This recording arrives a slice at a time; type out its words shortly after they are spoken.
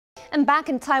And back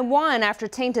in Taiwan, after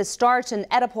tainted starch and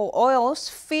edible oils,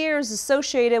 fears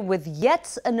associated with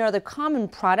yet another common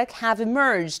product have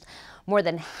emerged. More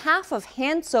than half of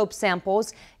hand soap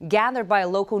samples gathered by a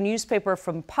local newspaper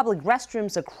from public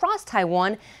restrooms across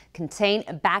Taiwan contain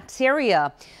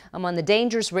bacteria. Among the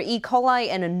dangers were E. coli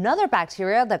and another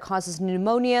bacteria that causes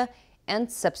pneumonia and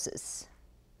sepsis.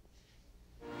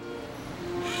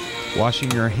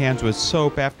 Washing your hands with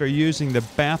soap after using the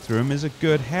bathroom is a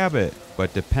good habit,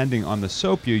 but depending on the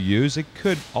soap you use, it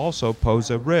could also pose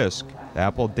a risk. The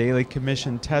Apple Daily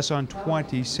commissioned tests on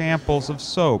 20 samples of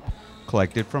soap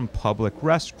collected from public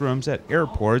restrooms at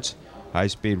airports,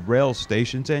 high-speed rail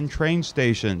stations, and train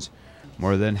stations.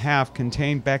 More than half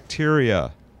contain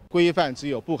bacteria.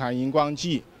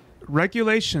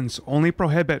 Regulations only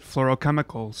prohibit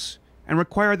fluoro-chemicals and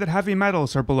require that heavy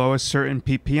metals are below a certain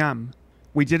ppm.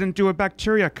 We didn't do a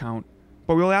bacteria count,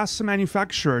 but we'll ask the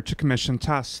manufacturer to commission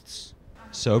tests.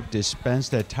 Soap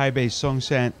dispensed at Taipei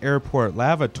Songshan Airport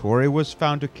Lavatory was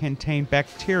found to contain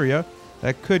bacteria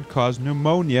that could cause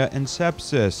pneumonia and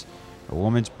sepsis. A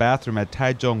woman's bathroom at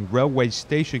Taichung Railway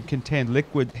Station contained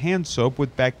liquid hand soap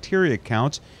with bacteria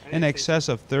counts in excess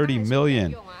of 30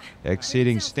 million,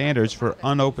 exceeding standards for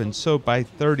unopened soap by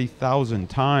 30,000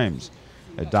 times.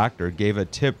 A doctor gave a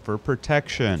tip for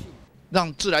protection.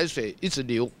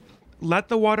 Let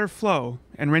the water flow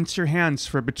and rinse your hands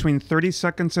for between 30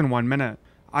 seconds and 1 minute.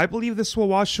 I believe this will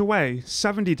wash away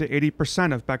 70 to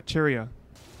 80% of bacteria.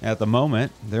 At the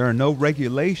moment, there are no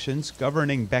regulations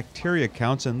governing bacteria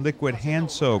counts in liquid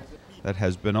hand soap that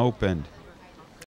has been opened.